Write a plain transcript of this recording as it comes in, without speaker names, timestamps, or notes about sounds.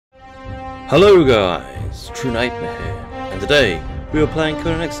Hello guys, True Nightmare here, and today we are playing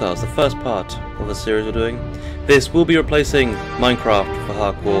Conan Exiles, the first part of the series we're doing. This will be replacing Minecraft for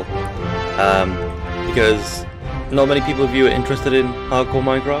hardcore, because not many people of you are interested in hardcore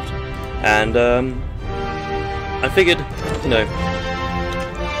Minecraft, and I figured, you know,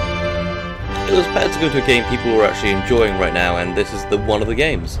 it was better to go to a game people were actually enjoying right now, and this is one of the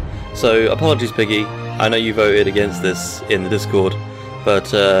games. So apologies Piggy, I know you voted against this in the Discord,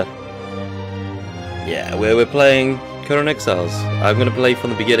 but yeah, we're playing Conan Exiles. I'm going to play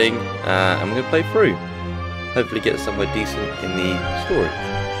from the beginning, and I'm going to play through. Hopefully get somewhere decent in the story.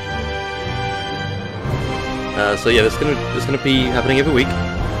 So yeah, this is going to be happening every week.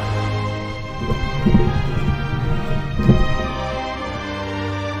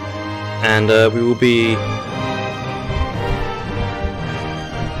 And we will be...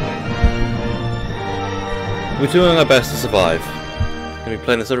 we're doing our best to survive. We're going to be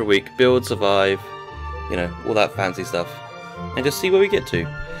playing this every week. Build, survive, you know, all that fancy stuff. And just see where we get to.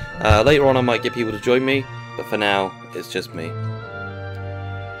 Later on I might get people to join me, but for now, it's just me.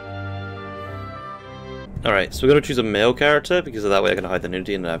 Alright, so we're going to choose a male character, because that way I can hide the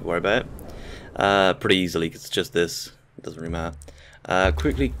nudity and not have to worry about it. Pretty easily, because it's just this. It doesn't really matter.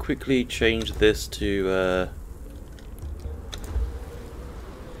 Quickly change this to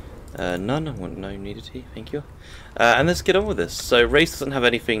none. I want no nudity, thank you. And let's get on with this. So race doesn't have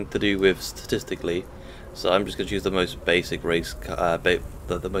anything to do with statistically, so I'm just going to choose the most basic race,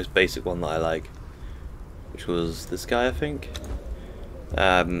 the most basic one that I like, which was this guy, I think.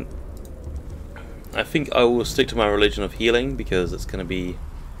 I think I will stick to my religion of healing, because it's going to be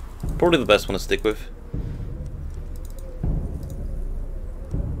probably the best one to stick with.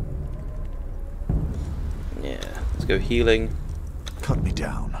 Let's go healing. Cut me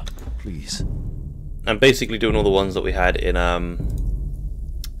down, please. I'm basically doing all the ones that we had in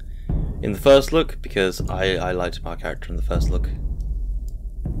the first look, because I liked my character in the first look.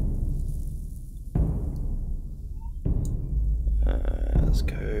 Let's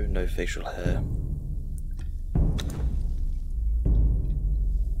go, no facial hair.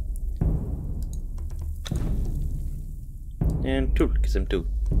 And tool, because I'm tool.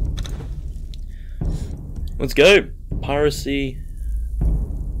 Let's go! Piracy.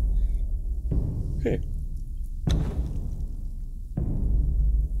 Okay.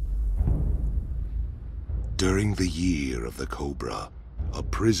 During the year of the Cobra, a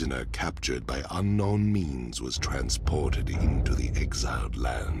prisoner captured by unknown means was transported into the exiled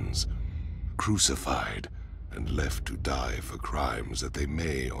lands, crucified, and left to die for crimes that they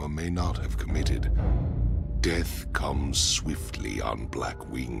may or may not have committed. Death comes swiftly on black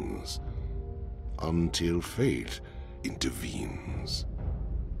wings, until fate intervenes.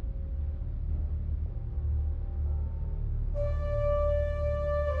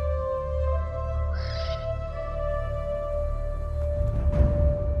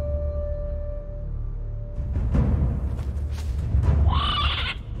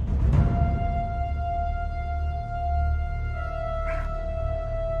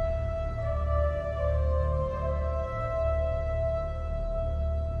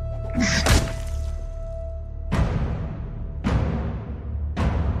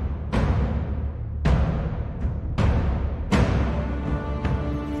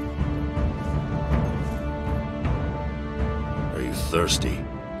 Thirsty,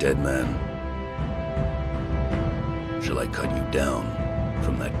 dead man. Shall I cut you down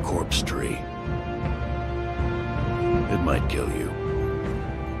from that corpse tree? It might kill you.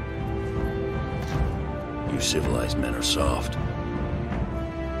 You civilized men are soft.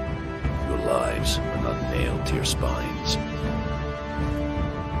 Your lives are not nailed to your spines.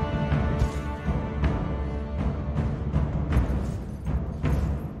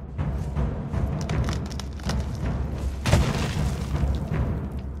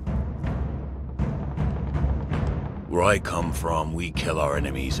 Where I come from, we kill our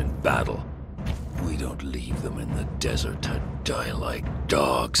enemies in battle. We don't leave them in the desert to die like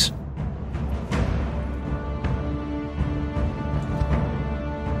dogs.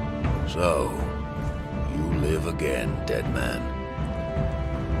 So, you live again, dead man.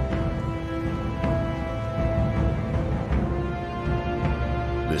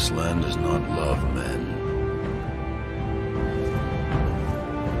 This land does not love men.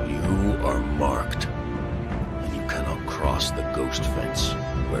 You are marked. Cannot cross the ghost fence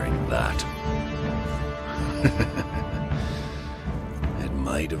wearing that. It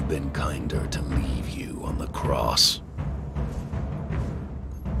might have been kinder to leave you on the cross.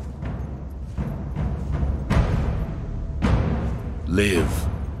 Live.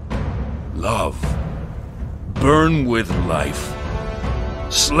 Love. Burn with life.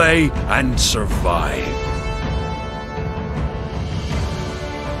 slay and survive.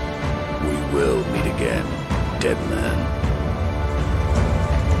 We will meet again, dead man.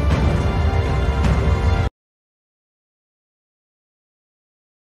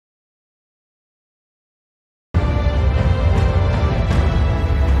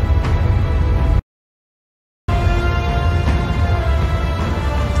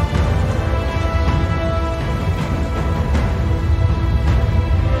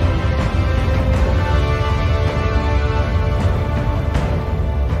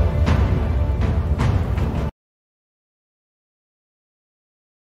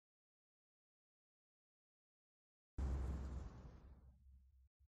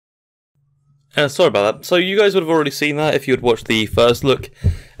 Sorry about that. So you guys would have already seen that if you had watched the first look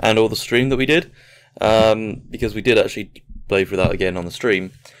and all the stream that we did, because we did actually play through that again on the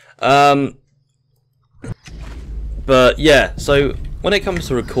stream. But yeah, so when it comes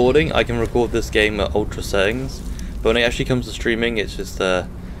to recording, I can record this game at ultra settings, but when it actually comes to streaming, it's just a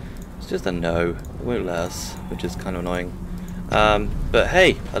no. It won't let us, which is kind of annoying. But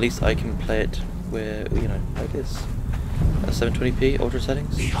hey, at least I can play it where, you know, like this. 720p ultra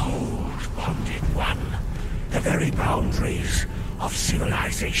settings. Behold, bonded one, the very boundaries of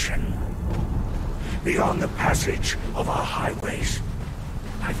civilization. Beyond the passage of our highways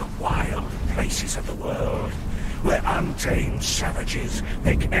lie the wild places of the world, where untamed savages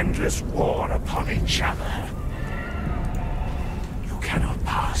make endless war upon each other. You cannot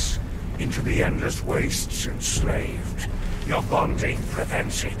pass into the endless wastes enslaved. Your bonding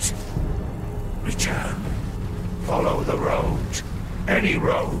prevents it. Return. Follow the road. Any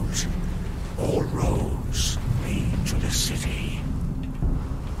road. All roads lead to the city.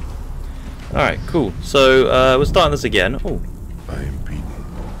 Alright, cool. So, we're starting this again. Oh. I am beaten,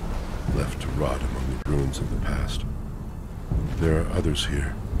 left to rot among the ruins of the past. There are others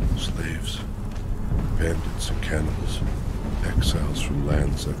here, slaves, bandits and cannibals, exiles from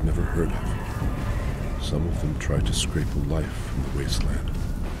lands I've never heard of. Some of them try to scrape a life from the wasteland,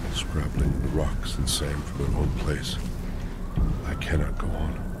 scrabbling the rocks and sand from their own place. I cannot go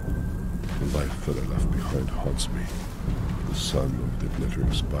on. The life that I left behind haunts me. The sun over the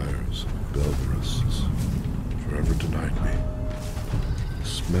glittering spires of Belverus has forever denied me. The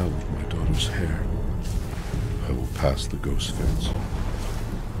smell of my daughter's hair. I will pass the ghost fence,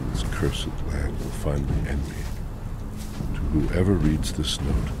 and this cursed land will finally end me. To whoever reads this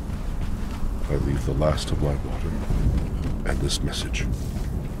note, I leave the last of my water and this message.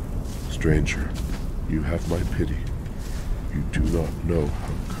 Stranger, you have my pity. You do not know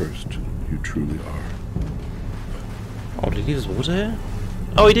how cursed you truly are. Oh, did he leave his water here?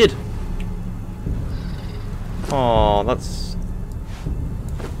 Oh, he did! Oh, that's...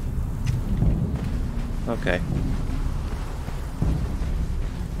 okay.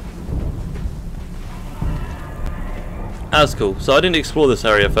 That's cool. So I didn't explore this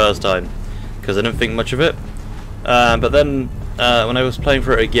area first time, because I didn't think much of it. But then, when I was playing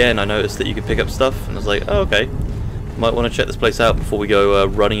for it again, I noticed that you could pick up stuff, and I was like, oh, okay. Might want to check this place out before we go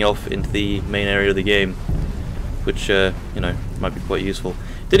running off into the main area of the game, which, you know, might be quite useful.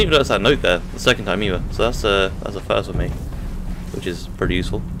 Didn't even notice that note there the second time either, so that's a first for me, which is pretty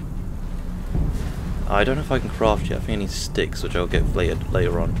useful. I don't know if I can craft yet. I think I need sticks, which I'll get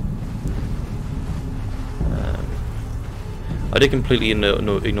later on. I did completely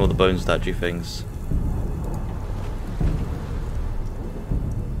ignore the bone statue things.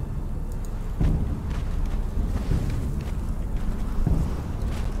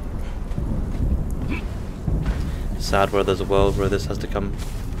 Sad where there's a world where this has to come.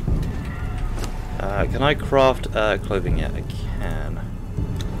 Can I craft clothing yet? I can.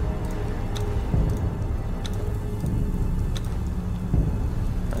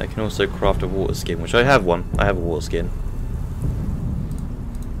 I can also craft a water skin, which I have one. I have a water skin.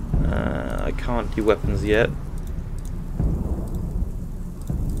 I can't do weapons yet.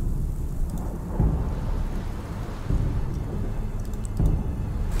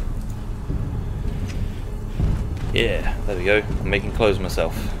 Yeah, there we go. I'm making clothes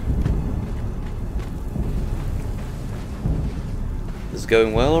myself. This is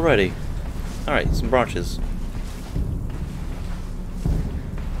going well already. Alright, some branches.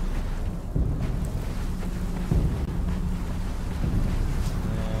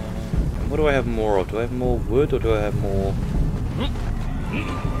 What do I have more of? Do I have more wood or do I have more...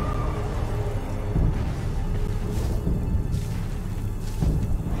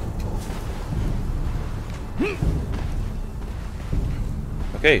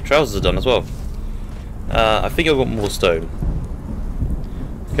 Okay, trousers are done as well. I think I've got more stone.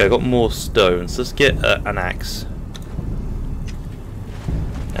 Okay, I've got more stone, so let's get an axe.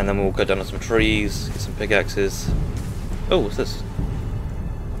 And then we'll go down to some trees, get some pickaxes. Oh, what's this?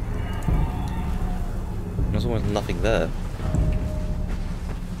 There's almost nothing there.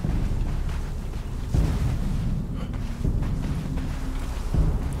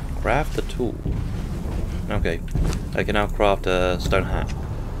 Craft a tool. Okay, I can now craft a stone hatch.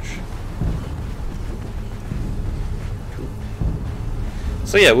 Cool.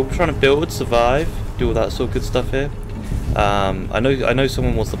 So yeah, we're trying to build, survive, do all that sort of good stuff here. I know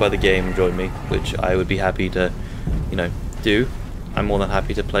someone wants to buy the game and join me, which I would be happy to, you know, do. I'm more than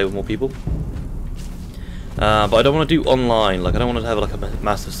happy to play with more people. But I don't want to do online. Like, I don't want to have like a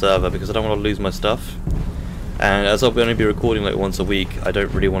massive server because I don't want to lose my stuff. And as I'll only be recording like once a week, I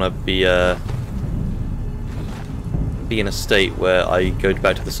don't really want to be in a state where I go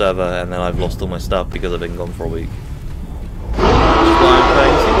back to the server and then I've lost all my stuff because I've been gone for a week.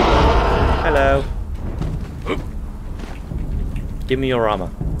 Hello. Give me your armor.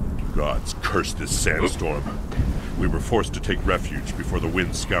 Gods curse this sandstorm. We were forced to take refuge before the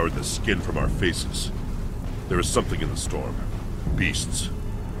wind scoured the skin from our faces. There is something in the storm. Beasts.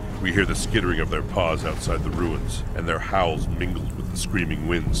 We hear the skittering of their paws outside the ruins, and their howls mingled with the screaming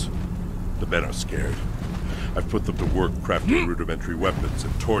winds. The men are scared. I've put them to work crafting rudimentary weapons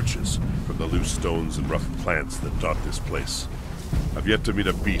and torches from the loose stones and rough plants that dot this place. I've yet to meet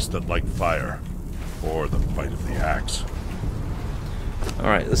a beast that liked fire, or the bite of the axe.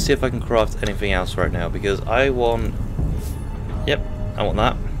 Alright, let's see if I can craft anything else right now, because I want... Yep, I want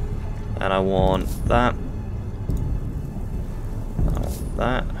that. And I want that. I want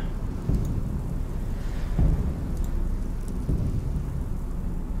that.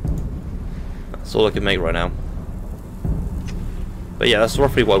 That's all I can make right now. But yeah, that's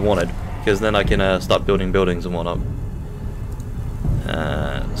roughly what I wanted, because then I can start building buildings and whatnot.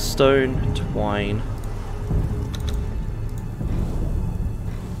 Stone, twine,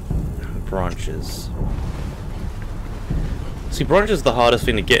 branches. See, branches is the hardest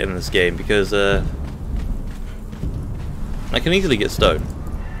thing to get in this game because I can easily get stone.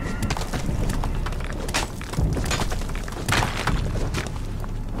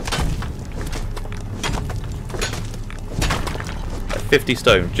 Like 50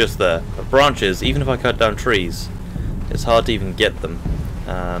 stone just there. But branches, even if I cut down trees, it's hard to even get them.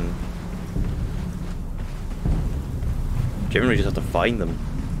 Generally just have to find them.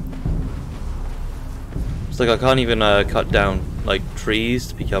 It's like I can't even cut down like trees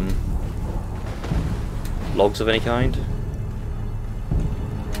to become logs of any kind.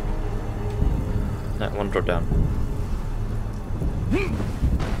 No, one drop down.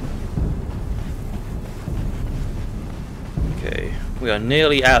 Okay, we are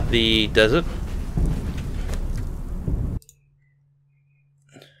nearly at the desert.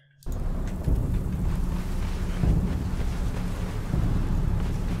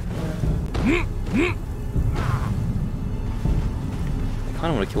 I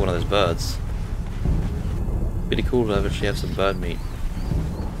kind of want to kill one of those birds. Pretty cool to actually have some bird meat.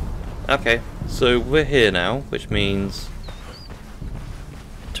 Okay, so we're here now, which means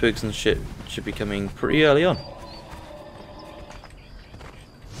twigs and shit should be coming pretty early on.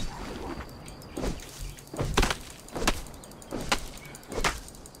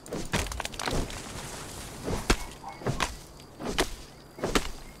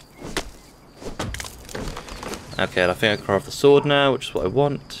 Okay, and I think I can craft the sword now, which is what I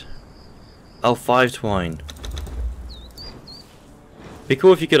want. Oh, 5 twine. Be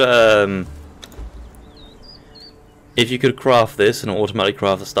cool if you could craft this and automatically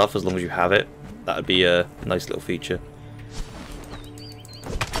craft the stuff as long as you have it. That would be a nice little feature.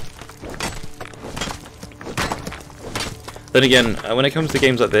 Then again, when it comes to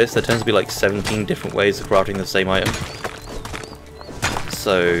games like this, there tends to be like 17 different ways of crafting the same item.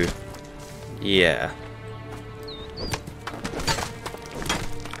 So, yeah.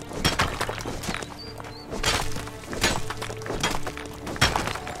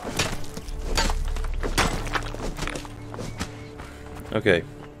 Okay.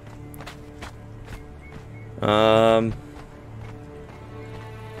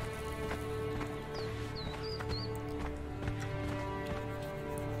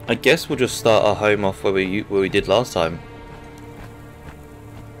 I guess we'll just start our home off where we did last time.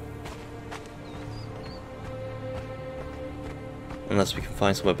 Unless we can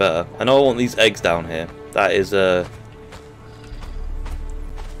find somewhere better. I know I want these eggs down here. That is a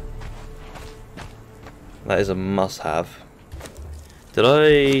must-have. Did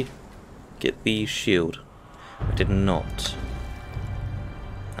I get the shield? I did not.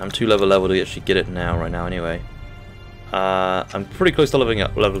 I'm too level to actually get it now, right now anyway. I'm pretty close to leveling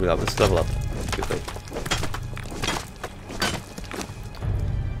up. Let's level up quickly.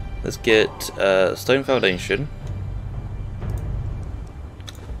 Let's get stone foundation.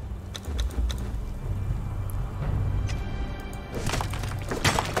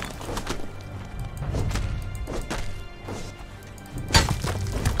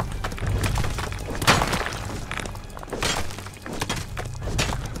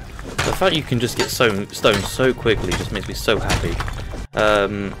 The fact you can just get stone so quickly just makes me so happy.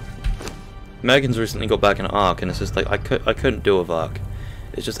 Megan's recently got back in Ark, and it's just like I couldn't deal with Ark.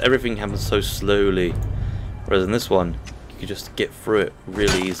 It's just everything happens so slowly, whereas in this one you can just get through it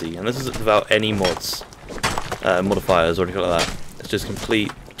really easy. And this is without any mods, modifiers or anything like that. It's just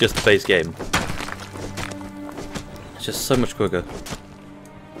just the base game. It's just so much quicker.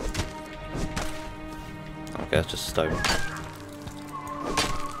 Okay, that's just stone.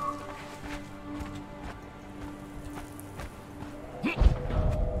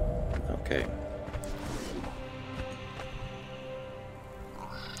 Okay.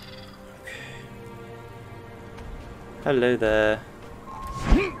 Hello there.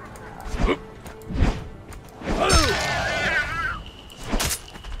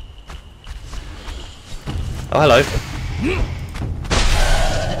 Oh, hello.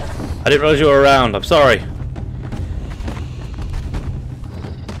 I didn't realize you were around. I'm sorry.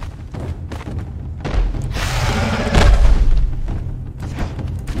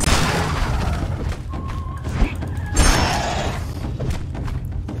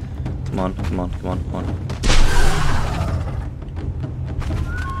 Come on, come on, come on, come on.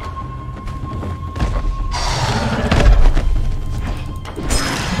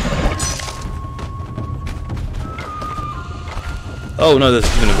 Oh no, there's a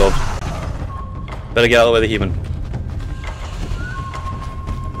human involved. Better get out of the way of the human.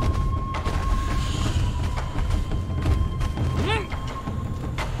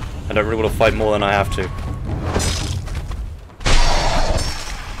 I don't really want to fight more than I have to.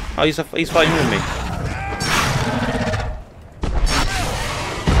 Oh, he's fighting with me.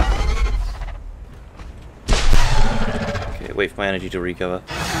 Okay, wait for my energy to recover.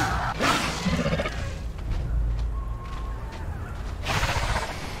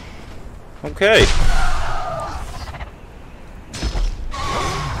 Okay.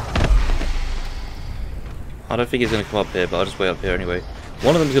 I don't think he's going to come up here, but I'll just wait up here anyway.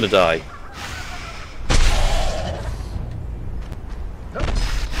 One of them's going to die.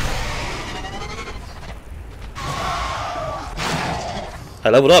 I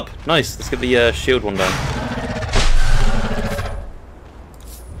leveled up. Nice. Let's get the shield one down.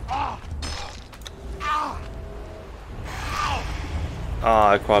 Ah,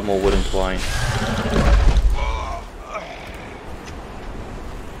 I require more wood and twine.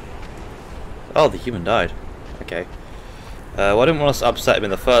 Oh, the human died. Okay. Well, I didn't want us to upset him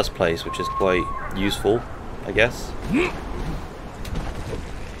in the first place, which is quite useful, I guess.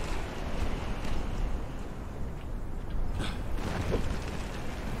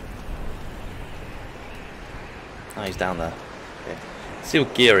 Oh, he's down there. Okay. Let's see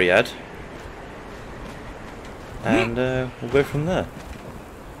what gear he had. And we'll go from there.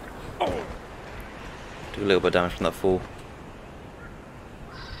 Do a little bit of damage from that fall.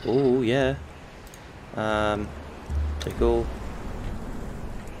 Oh yeah. Tickle.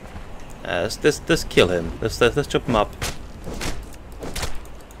 Let's kill him. Let's chop him up.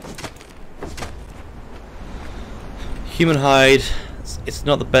 Human hide. It's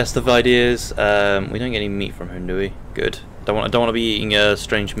not the best of ideas. We don't get any meat from him, do we? Good. I don't want to be eating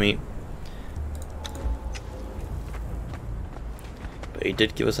strange meat. But he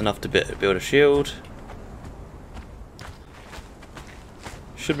did give us enough to build a shield.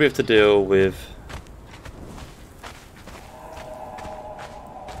 Should we have to deal with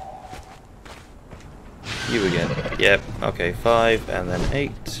you again? Yep. Okay, 5 and then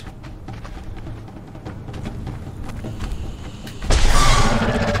 8.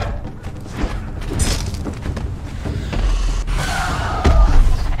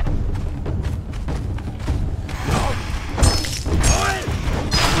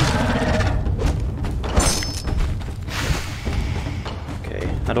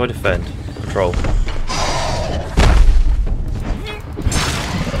 How do I defend? Control.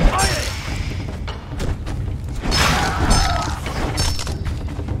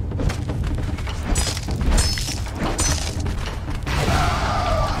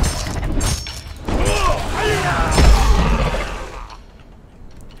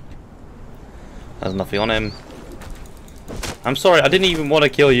 There's nothing on him. I'm sorry, I didn't even want to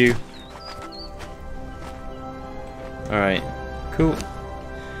kill you. Alright, cool.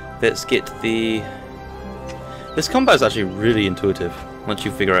 Let's get the... This combat is actually really intuitive once you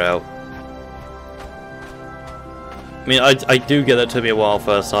figure it out. I mean, I do get that took me a while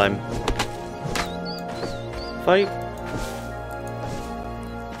first time. Fight.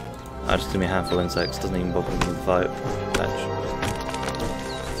 Just give me a handful of insects, doesn't even bother me to fight. Fetch.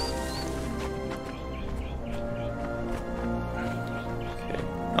 Okay.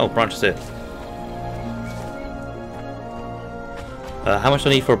 Oh, branch is here. How much do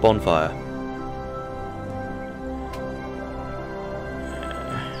I need for a bonfire?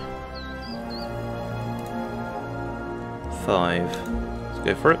 Five. Let's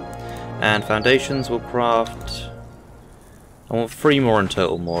go for it. And foundations will craft. I want 3 more in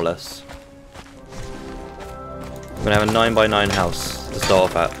total, more or less. I'm gonna have a 9x9 house to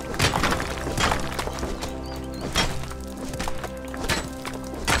start off at.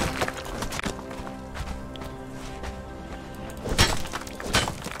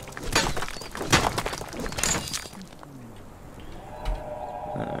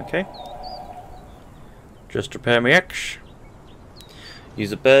 Okay. Just repair my axe.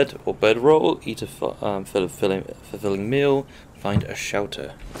 Use a bed or bedroll. Eat a fulfilling meal. Find a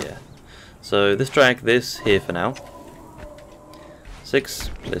shelter. Yeah. So let's drag this here for now. 6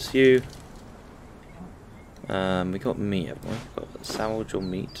 plus you. We got meat, haven't we? Got salvage or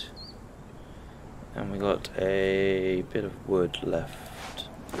meat. And we got a bit of wood left.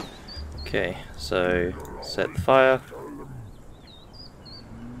 Okay, so set the fire.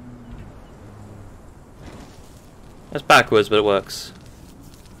 That's backwards, but it works.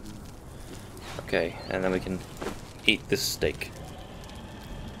 Okay, and then we can eat this steak.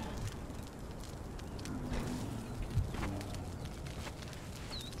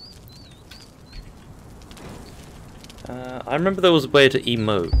 I remember there was a way to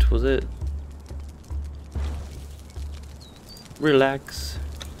emote, was it? Relax.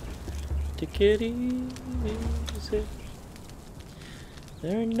 Take it easy.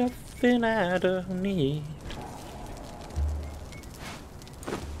 There ain't nothing I don't need.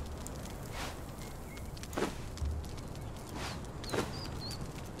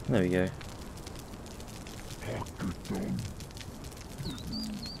 There we go.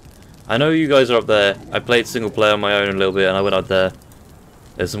 I know you guys are up there. I played single player on my own a little bit and I went up there.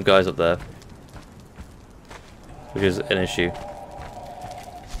 There's some guys up there. Which is an issue.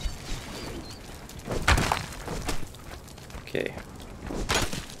 Okay.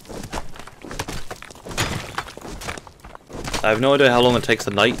 I have no idea how long it takes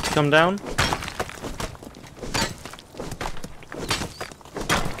the night to come down.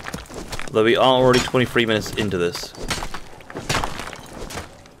 Though we are already 23 minutes into this.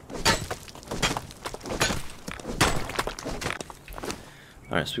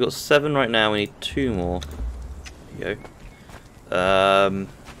 Alright, so we've got 7 right now, we need 2 more. There you go.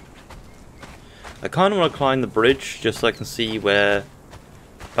 I kind of want to climb the bridge, just so I can see where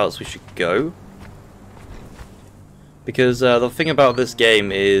else we should go. Because the thing about this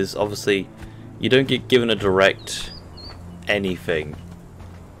game is, obviously, you don't get given a direct anything.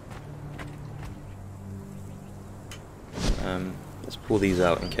 Let's pull these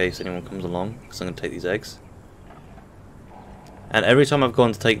out in case anyone comes along, because I'm going to take these eggs. And every time I've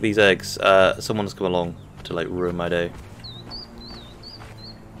gone to take these eggs, someone has come along to like ruin my day.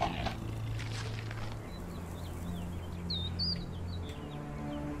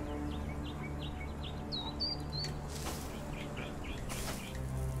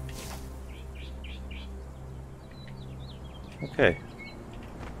 Okay.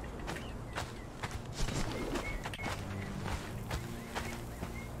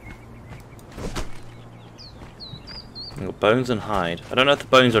 I've got bones and hide. I don't know if the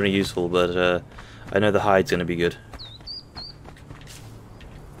bones are any useful, but I know the hide's going to be good.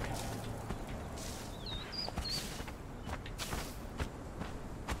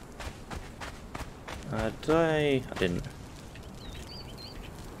 Did I didn't.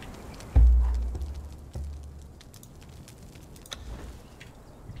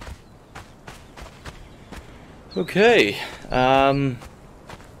 Okay.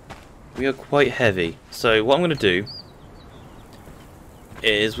 We are quite heavy. So what I'm going to do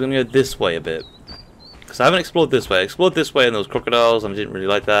is we're going to go this way a bit. Because I haven't explored this way. I explored this way and there was crocodiles and I didn't really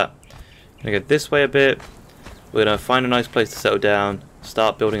like that. I'm going to go this way a bit. We're going to find a nice place to settle down.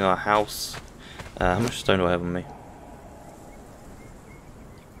 Start building our house. How much stone do I have on me?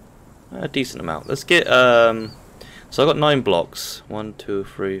 A decent amount. Let's get... so I've got 9 blocks. 1, 2,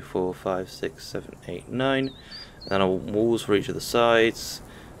 3, 4, 5, 6, 7, 8, 9. And then walls for each of the sides.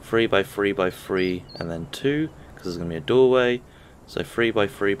 3 by 3 by 3 and then 2. Because there's going to be a doorway. So 3 by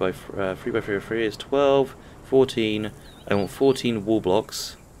 3 by 3 by 3 by 3 is 12, 14. I want 14 wall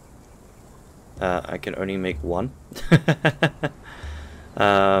blocks. I can only make 1.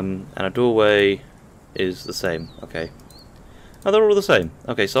 And a doorway is the same. Okay. Oh, they're all the same.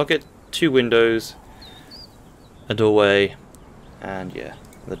 Okay, so I'll get 2 windows, a doorway, and yeah,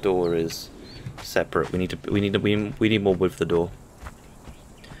 the door is separate. We need more wood for the door.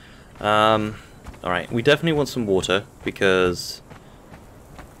 Alright, we definitely want some water because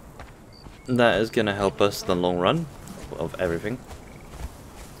that is going to help us in the long run of everything.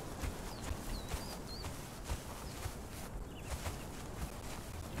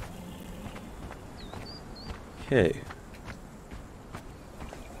 Okay.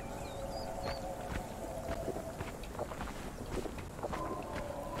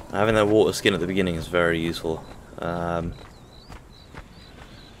 Having that water skin at the beginning is very useful.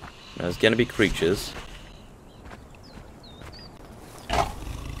 There's going to be creatures.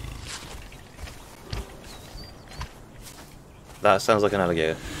 That sounds like an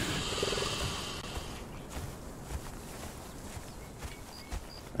alligator.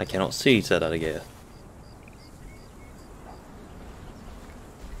 I cannot see said alligator.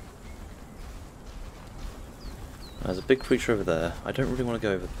 There's a big creature over there. I don't really want to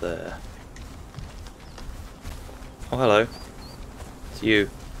go over there. Oh, hello. It's you.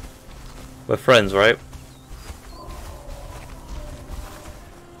 We're friends, right?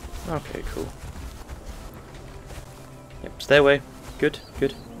 Okay, cool. Yep, stay away. Good,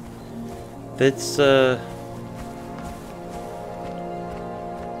 good. Let's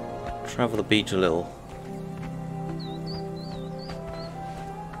travel the beach a little.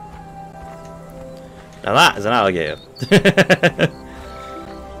 Now that is an alligator.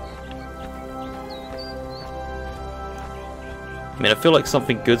 I mean, I feel like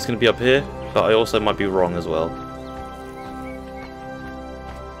something good's going to be up here, but I also might be wrong as well.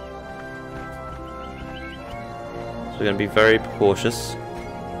 So we're going to be very cautious.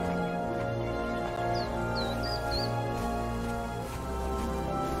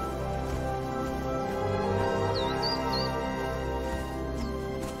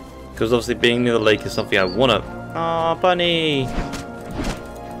 Because obviously being near the lake is something I want to... Aw, bunny!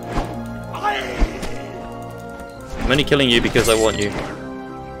 I'm only killing you because I want you.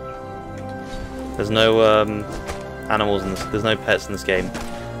 There's no animals in this, there's no pets in this game.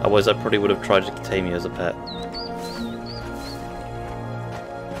 Otherwise I probably would have tried to tame you as a pet.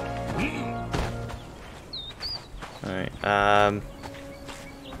 Alright, I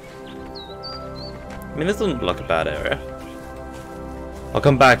mean, this doesn't look like a bad area. I'll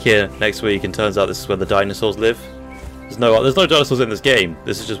come back here next week and turns out this is where the dinosaurs live. There's no dinosaurs in this game.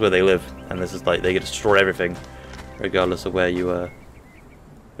 This is just where they live, and this is like they get to destroy everything, regardless of where you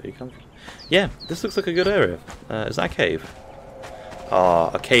come from. Yeah, this looks like a good area. Is that a cave?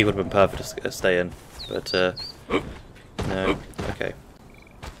 Ah, a cave would have been perfect to stay in, but no. Okay.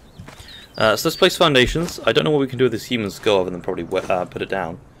 So let's place foundations. I don't know what we can do with this human skull other than probably put it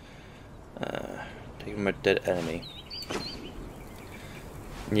down. Take from a dead enemy.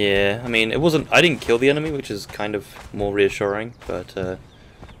 Yeah, I mean, it wasn't. I didn't kill the enemy, which is kind of more reassuring. But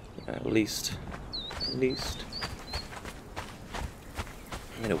at least, I mean,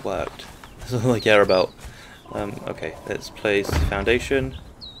 it worked. That's all I care about. Okay, let's place foundation.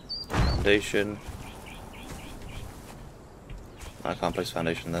 Foundation. I can't place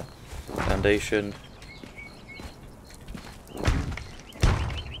foundation there. Foundation.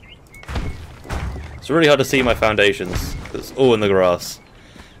 It's really hard to see my foundations. It's all in the grass.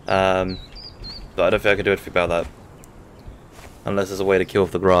 But I don't think I can do anything about that. Unless there's a way to kill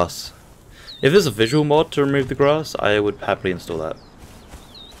off the grass. If there's a visual mod to remove the grass, I would happily install that.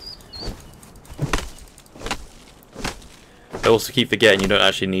 I also keep forgetting you don't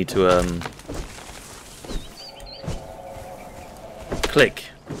actually need to click.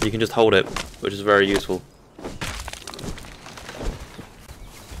 You can just hold it, which is very useful.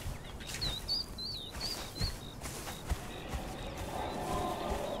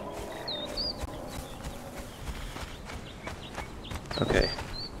 Okay.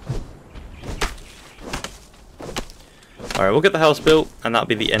 Alright, we'll get the house built, and that'll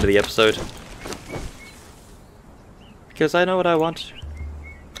be the end of the episode. Because I know what I want.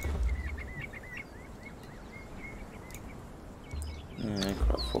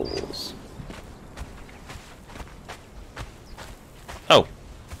 Craft walls. Oh!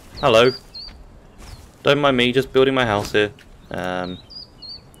 Hello. Don't mind me, just building my house here.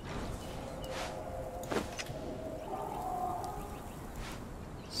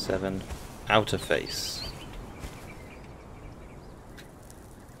 7. Outer face.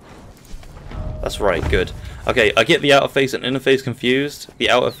 That's right, good. Okay, I get the outer face and inner face confused. The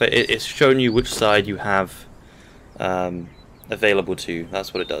outer face, it's showing you which side you have available to.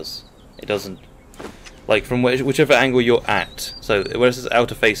 That's what it does. It doesn't, like, from whichever angle you're at. So where it says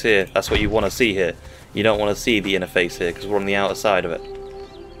outer face here, that's what you want to see here. You don't want to see the inner face here because we're on the outer side of it.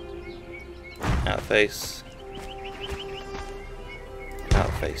 Outer face.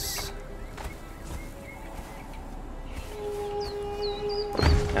 Outer face.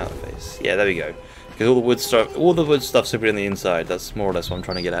 Outer face. Yeah, there we go. Because all the wood stuff's super on the inside. That's more or less what I'm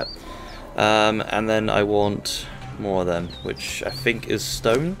trying to get at. And then I want more of them, which I think is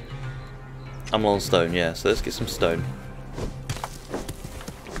stone. I'm on stone, yeah. So let's get some stone.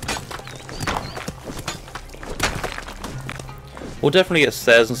 We'll definitely get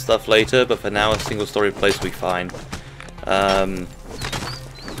stairs and stuff later, but for now a single story place will be fine. And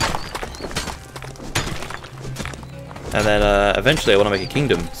then eventually I want to make a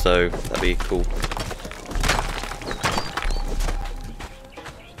kingdom, so that'd be cool.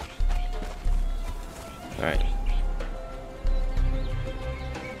 Alright.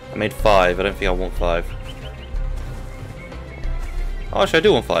 I made 5, I don't think I want 5. Oh, actually I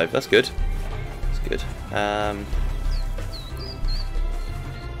do want 5, that's good. That's good.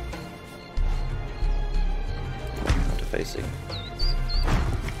 Facing.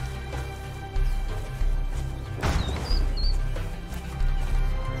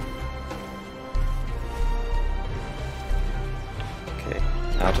 Okay,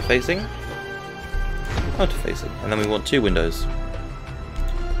 outer facing, outer facing, and then we want 2 windows,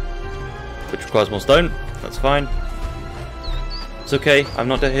 which requires more stone. That's fine. It's okay. I'm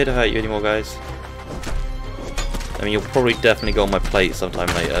not here to hurt you anymore, guys. I mean, you'll probably definitely go on my plate sometime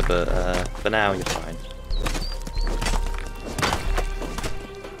later, but for now you're fine.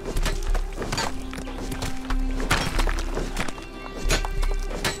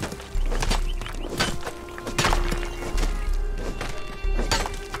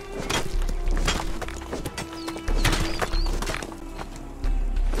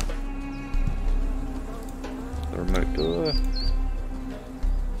 Remote door.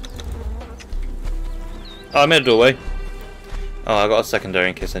 Oh, I made a doorway. Oh, I got a secondary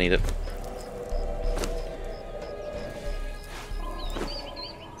in case I need it.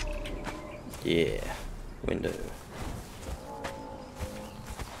 Yeah. Window.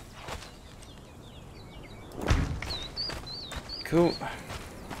 Cool.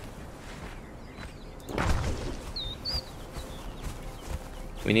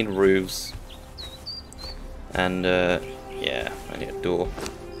 We need roofs. And, yeah, I need a door.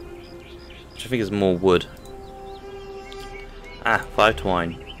 Which I think is more wood. Ah, 5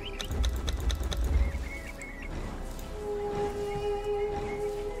 twine.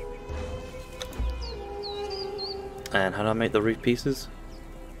 And how do I make the roof pieces?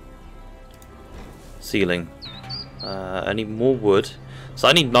 Ceiling. I need more wood. So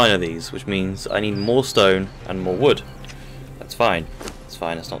I need 9 of these, which means I need more stone and more wood. That's fine. It's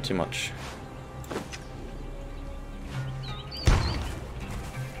fine, it's not too much.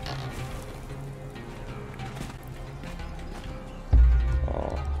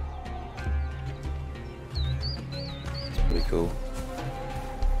 Cool.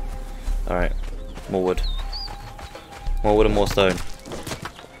 Alright, more wood. More wood and more stone.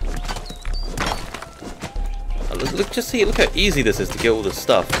 Look how easy this is to get all this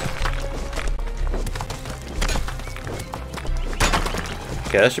stuff.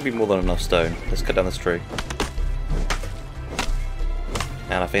 Okay, that should be more than enough stone. Let's cut down this tree.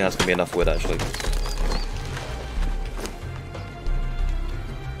 And I think that's going to be enough wood actually.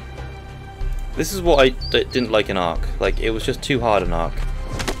 This is what I didn't like in Ark. Like, it was just too hard in Ark.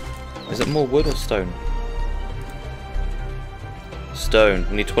 Is it more wood or stone? Stone.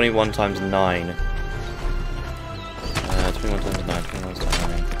 We need 21 times 9. 21 times 9. 21 times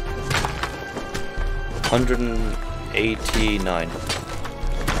 9. 189.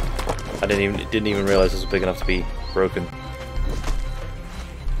 I didn't even realize this was big enough to be broken.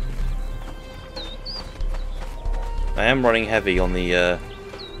 I am running heavy on the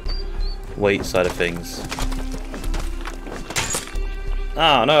weight side of things.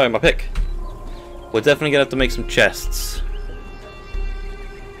 Ah, no, my pick. We're definitely gonna have to make some chests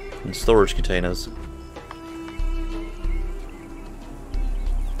and storage containers.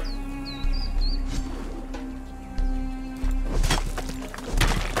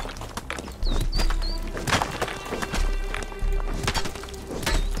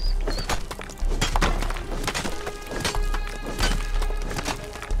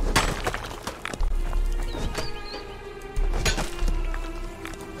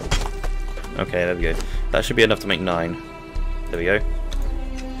 Okay, there we go. That should be enough to make 9. There we go.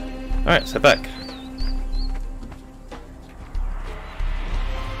 Alright, so back.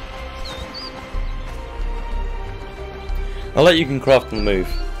 I'll let you can craft and move.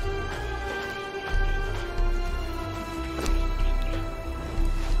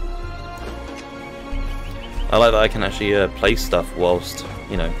 I like that I can actually place stuff whilst,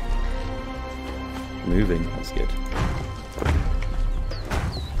 you know, moving. That's good.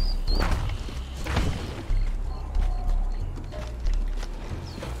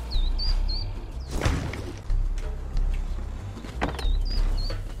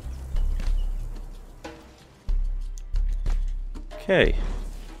 Okay.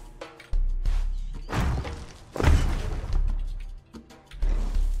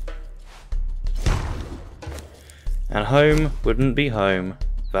 And home wouldn't be home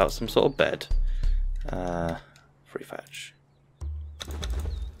without some sort of bed. Free fetch.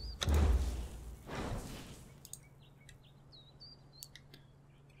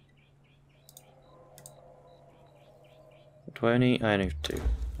 What do I need? I need 2.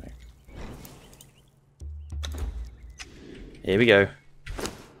 Here we go.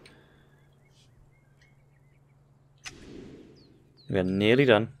 We're nearly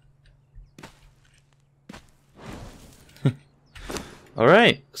done.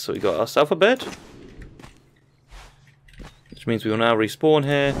 Alright, so we got ourselves a bed. Which means we will now respawn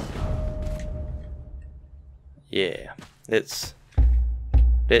here. Yeah, let's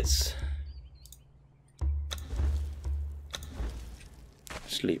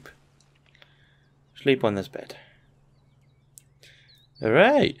sleep. Sleep on this bed.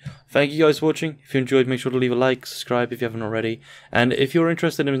 Alright, thank you guys for watching. If you enjoyed, make sure to leave a like, subscribe if you haven't already. And if you're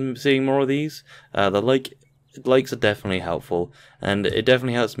interested in seeing more of these, the likes are definitely helpful. And it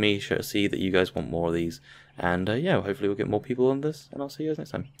definitely helps me see that you guys want more of these. And yeah, hopefully we'll get more people on this. And I'll see you guys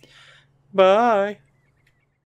next time. Bye!